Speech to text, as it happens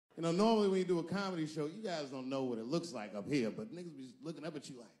You know, normally when you do a comedy show, you guys don't know what it looks like up here, but niggas be looking up at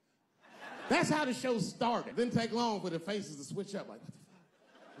you like, that's how the show started. Didn't take long for their faces to switch up, like, what the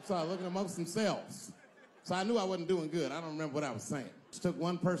fuck? They started looking amongst themselves. So I knew I wasn't doing good. I don't remember what I was saying. It took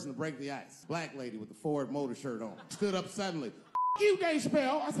one person to break the ice. Black lady with the Ford Motor shirt on. Stood up suddenly. F you, Dave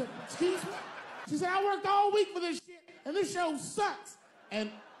Chappelle. I said, excuse me? She said, I worked all week for this shit, and this show sucks. And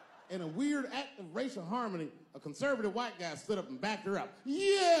in a weird act of racial harmony, a conservative white guy stood up and backed her up.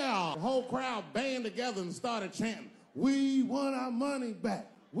 Yeah! The whole crowd band together and started chanting, we want our money back.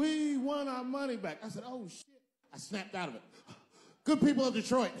 We want our money back. I said, oh, shit. I snapped out of it. Good people of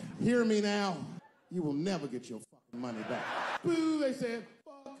Detroit, hear me now. You will never get your fucking money back. Boo, they said,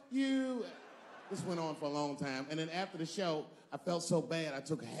 fuck you. This went on for a long time. And then after the show, I felt so bad, I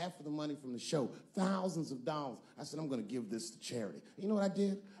took half of the money from the show, thousands of dollars. I said, I'm gonna give this to charity. You know what I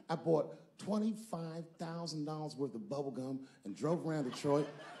did? I bought $25,000 worth of bubble gum and drove around Detroit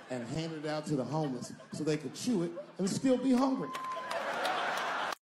and handed it out to the homeless so they could chew it and still be hungry.